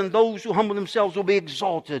humbled, and those who humble themselves will be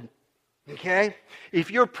exalted. Okay?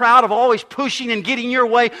 If you're proud of always pushing and getting your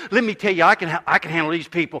way, let me tell you, I can handle these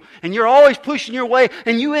people. And you're always pushing your way,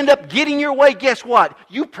 and you end up getting your way, guess what?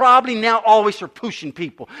 You probably now always are pushing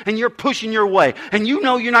people, and you're pushing your way. And you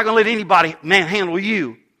know you're not going to let anybody manhandle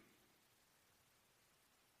you.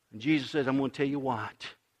 And Jesus says, I'm going to tell you what.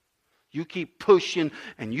 You keep pushing,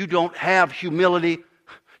 and you don't have humility,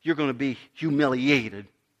 you're going to be humiliated.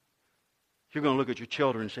 You're going to look at your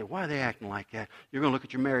children and say, "Why are they acting like that?" You're going to look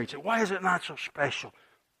at your marriage and say, "Why is it not so special?"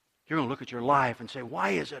 You're going to look at your life and say, "Why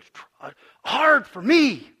is it hard for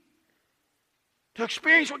me to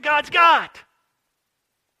experience what God's got?"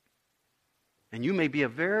 And you may be a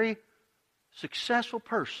very successful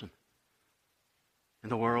person in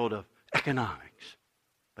the world of economics.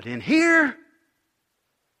 But in here,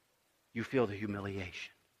 you feel the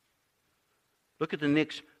humiliation. Look at the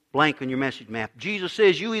next blank on your message map. Jesus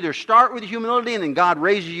says you either start with humility and then God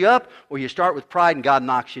raises you up, or you start with pride and God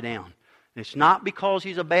knocks you down. And it's not because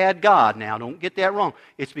He's a bad God now. Don't get that wrong.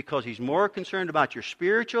 It's because He's more concerned about your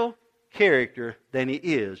spiritual character than He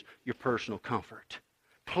is your personal comfort.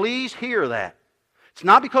 Please hear that. It's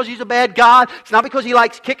not because He's a bad God. It's not because He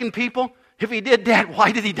likes kicking people. If He did that,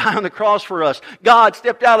 why did He die on the cross for us? God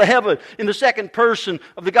stepped out of heaven in the second person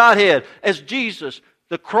of the Godhead as Jesus,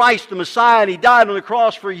 the Christ, the Messiah, and He died on the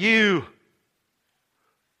cross for you.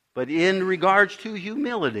 But in regards to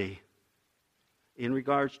humility, if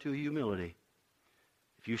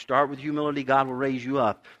you start with humility, God will raise you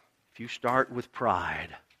up. If you start with pride,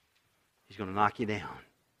 He's going to knock you down.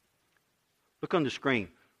 Look on the screen.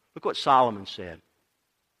 Look what Solomon said.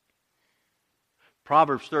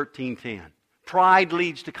 Proverbs 13:10. Pride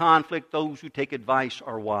leads to conflict. Those who take advice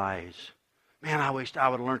are wise. Man, I wished I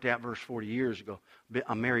would have learned that verse 40 years ago.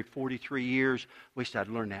 I'm married 43 years. Wished I'd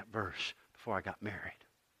learned that verse before I got married.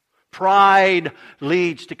 Pride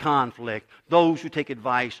leads to conflict. Those who take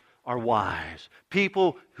advice are wise.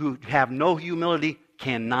 People who have no humility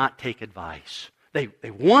cannot take advice. They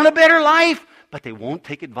want a better life, but they won't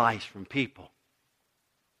take advice from people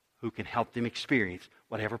who can help them experience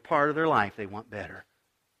whatever part of their life they want better.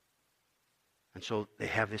 And so they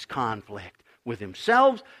have this conflict with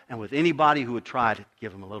themselves and with anybody who would try to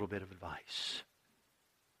give them a little bit of advice.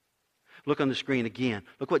 Look on the screen again.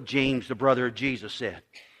 Look what James, the brother of Jesus, said.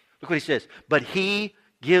 Look what he says. But He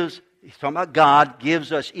gives, he's talking about God,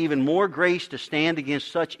 gives us even more grace to stand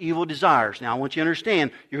against such evil desires. Now I want you to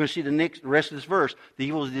understand, you're going to see the rest of this verse. The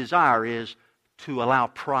evil desire is to allow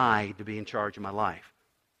pride to be in charge of my life.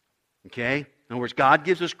 Okay? In other words, God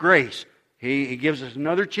gives us grace. He gives us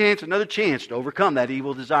another chance to overcome that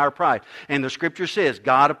evil desire of pride. And the Scripture says,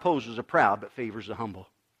 God opposes the proud but favors the humble.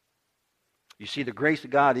 You see, the grace of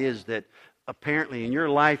God is that apparently in your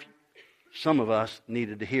life, some of us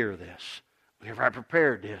needed to hear this. Whenever I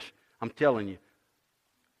prepared this, I'm telling you,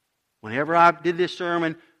 whenever I did this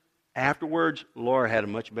sermon, afterwards, Laura had a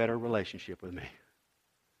much better relationship with me.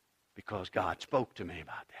 Because God spoke to me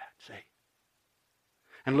about that, see?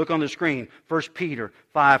 And look on the screen, 1 Peter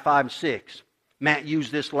 5:5-6. Matt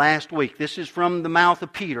used this last week. This is from the mouth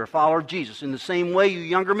of Peter, a follower of Jesus. In the same way, you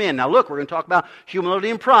younger men. Now look, we're going to talk about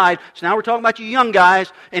humility and pride. So now we're talking about you young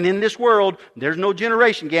guys. And in this world, there's no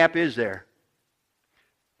generation gap, is there?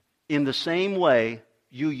 In the same way,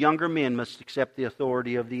 you younger men must accept the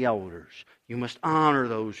authority of the elders. You must honor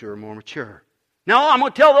those who are more mature. Now I'm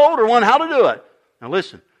going to tell the older one how to do it. Now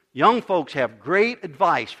listen. Young folks have great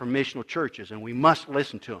advice from missional churches, and we must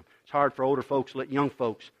listen to them. It's hard for older folks to let young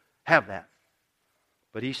folks have that.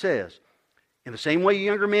 But he says, in the same way you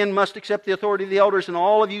younger men must accept the authority of the elders, and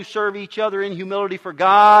all of you serve each other in humility, for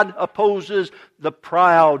God opposes the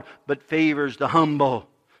proud, but favors the humble.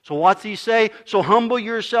 So what's he say? So humble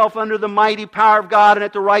yourself under the mighty power of God, and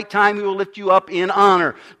at the right time He will lift you up in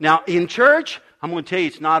honor. Now in church, I'm going to tell you,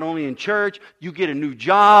 it's not only in church. You get a new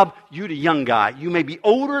job, you the young guy. You may be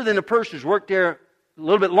older than the person who's worked there a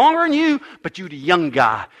little bit longer than you, but you the young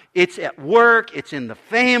guy. It's at work, it's in the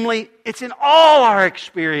family, it's in all our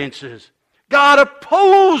experiences. God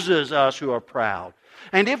opposes us who are proud.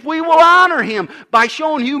 And if we will honor Him by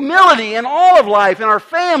showing humility in all of life, in our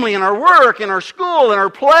family, in our work, in our school, in our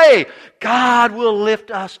play, God will lift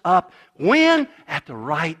us up. When? At the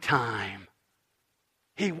right time.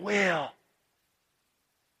 He will.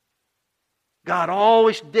 God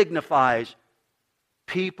always dignifies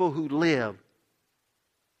people who live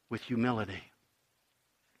with humility.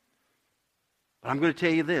 But I'm going to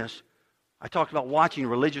tell you this. I talked about watching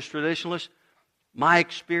religious traditionalists. My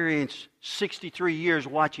experience, 63 years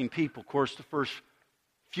watching people. Of course, the first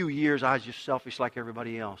few years I was just selfish like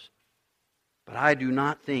everybody else. But I do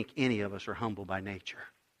not think any of us are humble by nature.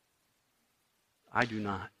 I do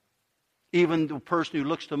not. Even the person who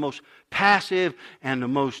looks the most passive and the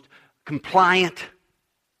most compliant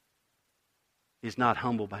is not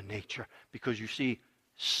humble by nature, because you see,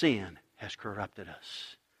 sin has corrupted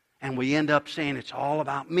us. And we end up saying, it's all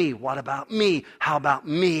about me. What about me? How about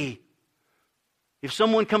me? If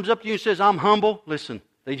someone comes up to you and says, I'm humble, listen,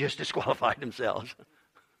 they just disqualified themselves.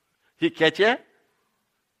 You catch that?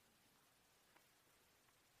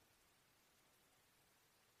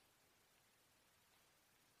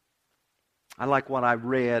 I like what I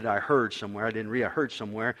read, I heard somewhere. I didn't read, I heard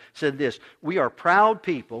somewhere. It said this: we are proud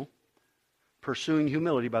people pursuing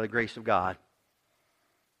humility by the grace of God.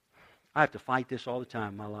 I have to fight this all the time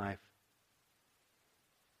in my life.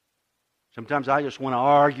 Sometimes I just want to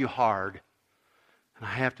argue hard. And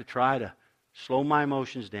I have to try to slow my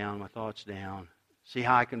emotions down, my thoughts down. See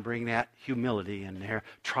how I can bring that humility in there.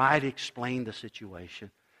 Try to explain the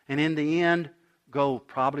situation. And in the end, go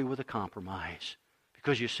probably with a compromise.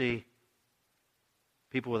 Because you see,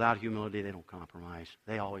 people without humility, they don't compromise.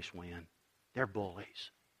 They always win. They're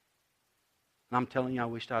bullies. And I'm telling you, I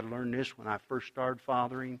wished I'd learned this when I first started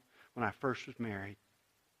fathering, when I first was married.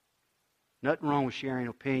 Nothing wrong with sharing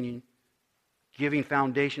opinion, giving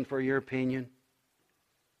foundation for your opinion.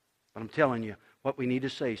 But I'm telling you, what we need to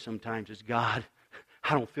say sometimes is, God,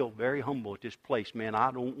 I don't feel very humble at this place, man.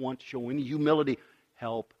 I don't want to show any humility.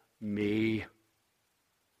 Help me.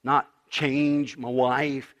 Not change my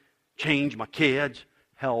wife, change my kids.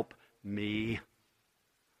 Help me.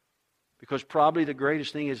 Because probably the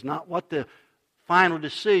greatest thing is not what the final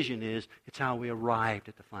decision is, it's how we arrived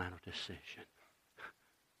at the final decision.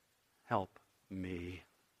 Help me.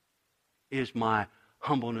 Is my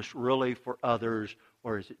humbleness really for others,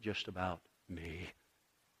 or is it just about me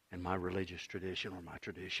and my religious tradition or my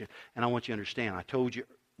tradition? And I want you to understand, I told you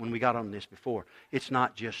when we got on this before, it's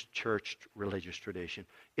not just church religious tradition.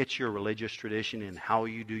 It's your religious tradition in how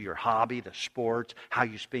you do your hobby, the sports, how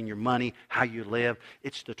you spend your money, how you live.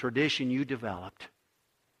 It's the tradition you developed.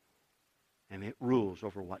 And it rules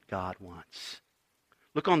over what God wants.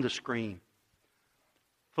 Look on the screen.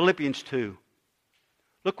 Philippians 2.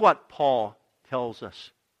 Look what Paul tells us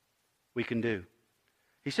we can do.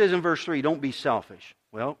 He says in verse 3, don't be selfish.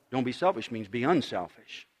 Well, don't be selfish means be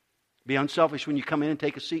unselfish. Be unselfish when you come in and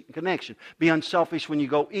take a seat in connection. Be unselfish when you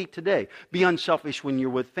go eat today. Be unselfish when you're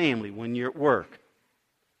with family, when you're at work.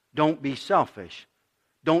 Don't be selfish.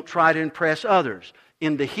 Don't try to impress others.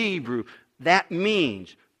 In the Hebrew, that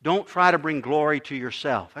means don't try to bring glory to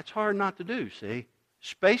yourself. That's hard not to do, see?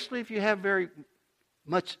 Especially if you have very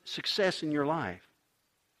much success in your life.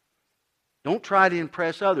 Don't try to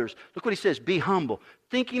impress others. Look what he says, be humble.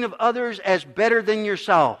 Thinking of others as better than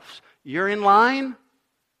yourselves. You're in line?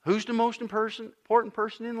 Who's the most important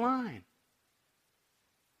person in line?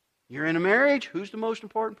 You're in a marriage? Who's the most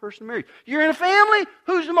important person in marriage? You're in a family?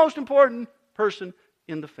 Who's the most important person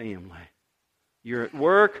in the family? You're at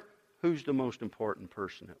work? Who's the most important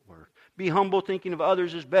person at work? Be humble, thinking of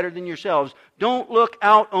others as better than yourselves. Don't look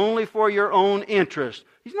out only for your own interest.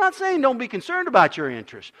 He's not saying don't be concerned about your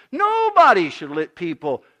interest. Nobody should let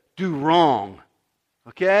people do wrong.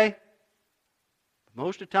 Okay?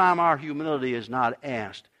 Most of the time, our humility is not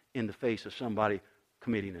asked in the face of somebody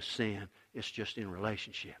committing a sin. It's just in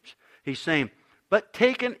relationships. He's saying, but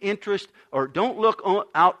take an interest, or don't look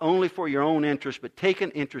out only for your own interest, but take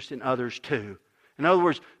an interest in others too. In other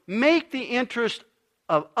words, make the interest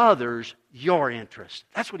of others your interest.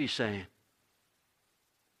 That's what he's saying.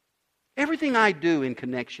 Everything I do in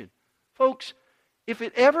connection. Folks, if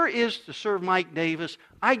it ever is to serve Mike Davis,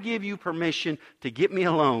 I give you permission to get me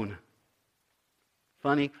alone.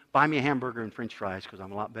 Funny, buy me a hamburger and french fries because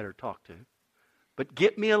I'm a lot better to talk to. But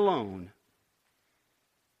get me alone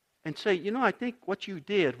and say, you know, I think what you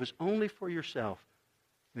did was only for yourself.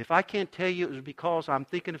 And if I can't tell you it was because I'm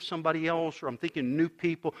thinking of somebody else, or I'm thinking of new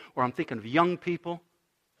people, or I'm thinking of young people,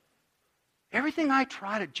 everything I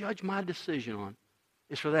try to judge my decision on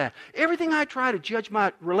is for that. Everything I try to judge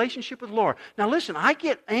my relationship with Laura. Now listen, I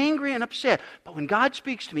get angry and upset, but when God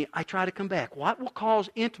speaks to me, I try to come back. What will cause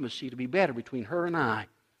intimacy to be better between her and I?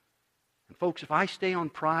 And folks, if I stay on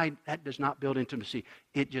pride, that does not build intimacy.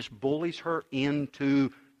 It just bullies her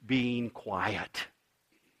into being quiet.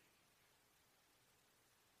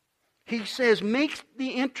 He says, make the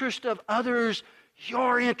interest of others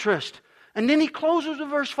your interest. And then he closes with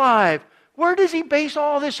verse 5. Where does he base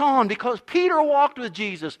all this on? Because Peter walked with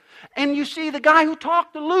Jesus. And you see, the guy who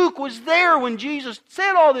talked to Luke was there when Jesus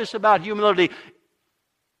said all this about humility.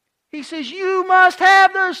 He says, you must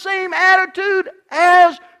have the same attitude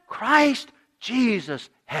as Christ Jesus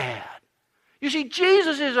had. You see,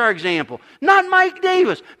 Jesus is our example. Not Mike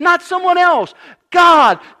Davis, not someone else.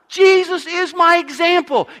 God, Jesus is my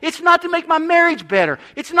example. It's not to make my marriage better.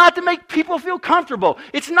 It's not to make people feel comfortable.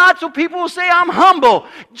 It's not so people will say I'm humble.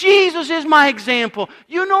 Jesus is my example.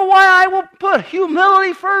 You know why I will put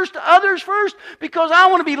humility first, others first? Because I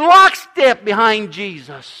want to be lockstep behind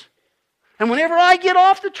Jesus. And whenever I get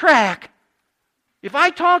off the track, if I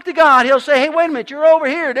talk to God, He'll say, hey, wait a minute, you're over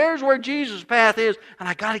here. There's where Jesus' path is, and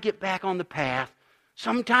I got to get back on the path.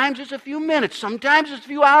 Sometimes it's a few minutes, sometimes it's a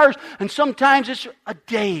few hours, and sometimes it's a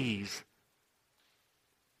days.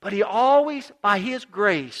 But He always, by His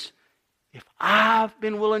grace, if I've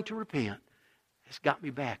been willing to repent, has got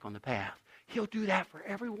me back on the path. He'll do that for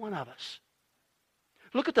every one of us.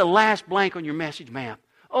 Look at the last blank on your message map.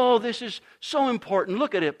 Oh, this is so important.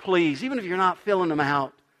 Look at it, please, even if you're not filling them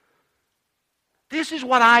out. This is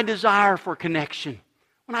what I desire for connection.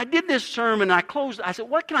 When I did this sermon, I closed, I said,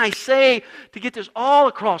 what can I say to get this all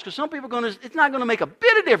across? Because some people are going to, it's not going to make a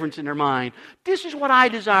bit of difference in their mind. This is what I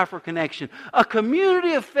desire for Connection. A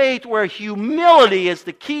community of faith where humility is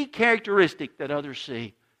the key characteristic that others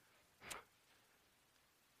see.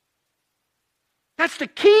 That's the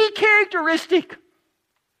key characteristic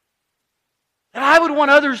that I would want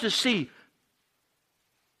others to see.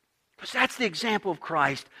 Because that's the example of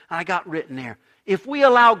Christ. And I got written there. If we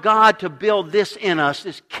allow God to build this in us,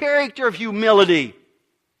 this character of humility,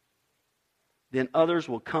 then others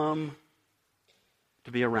will come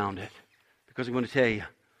to be around it. Because I'm going to tell you,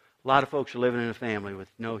 a lot of folks are living in a family with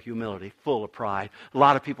no humility, full of pride. A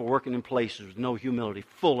lot of people working in places with no humility,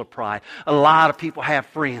 full of pride. A lot of people have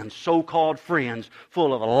friends, so-called friends,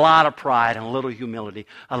 full of a lot of pride and little humility.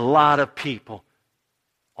 A lot of people,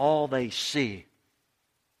 all they see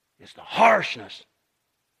is the harshness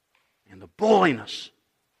and the bulliness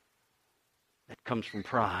that comes from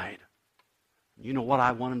pride. You know what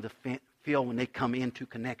I want them to feel when they come into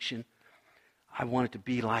Connection? I want it to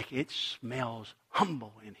be like it smells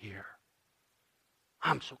humble in here.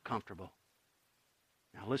 I'm so comfortable.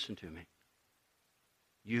 Now listen to me.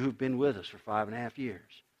 You who've been with us for 5.5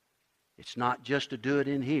 years, it's not just to do it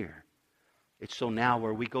in here. It's so now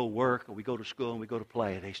where we go work or we go to school and we go to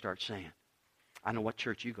play, they start saying, I know what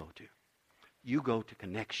church you go to. You go to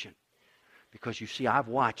Connection. Because you see, I've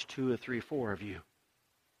watched 2 or 3 or 4 of you.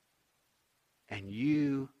 And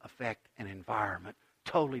you affect an environment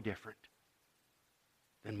totally different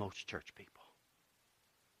than most church people.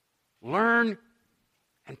 Learn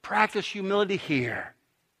and practice humility here.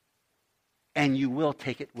 And you will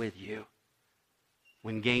take it with you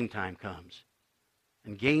when game time comes.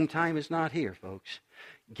 And game time is not here, folks.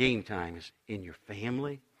 Game time is in your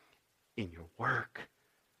family, in your work,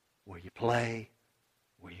 where you play,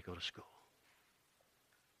 where you go to school.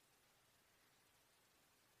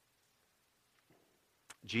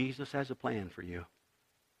 Jesus has a plan for you.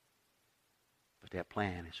 But that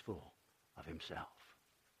plan is full of Himself.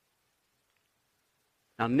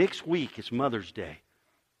 Now next week is Mother's Day.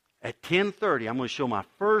 At 10:30, I'm going to show my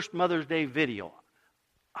first Mother's Day video.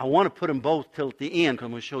 I want to put them both till at the end because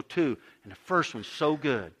I'm going to show 2. And the first one's so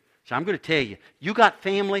good. So I'm going to tell you, you got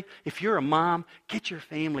family. If you're a mom, get your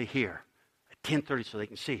family here at 10:30 so they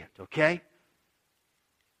can see it, okay?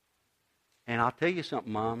 And I'll tell you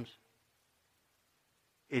something, moms.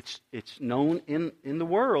 It's known in the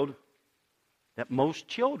world that most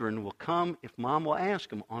children will come, if mom will ask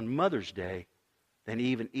them, on Mother's Day than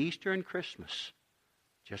even Easter and Christmas,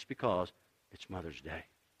 just because it's Mother's Day.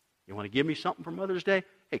 You want to give me something for Mother's Day?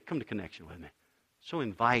 Hey, come to Connection with me. So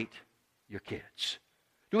invite your kids.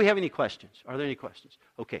 Do we have any questions? Are there any questions?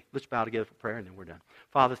 Okay, let's bow together for prayer and then we're done.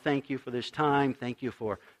 Father, thank you for this time. Thank you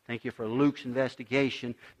for Luke's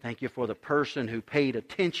investigation. Thank you for the person who paid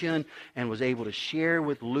attention and was able to share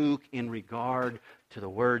with Luke in regard to the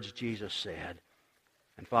words Jesus said.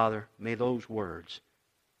 And Father, may those words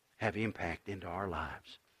have impact into our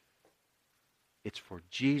lives. It's for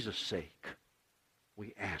Jesus' sake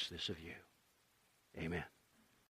we ask this of you. Amen.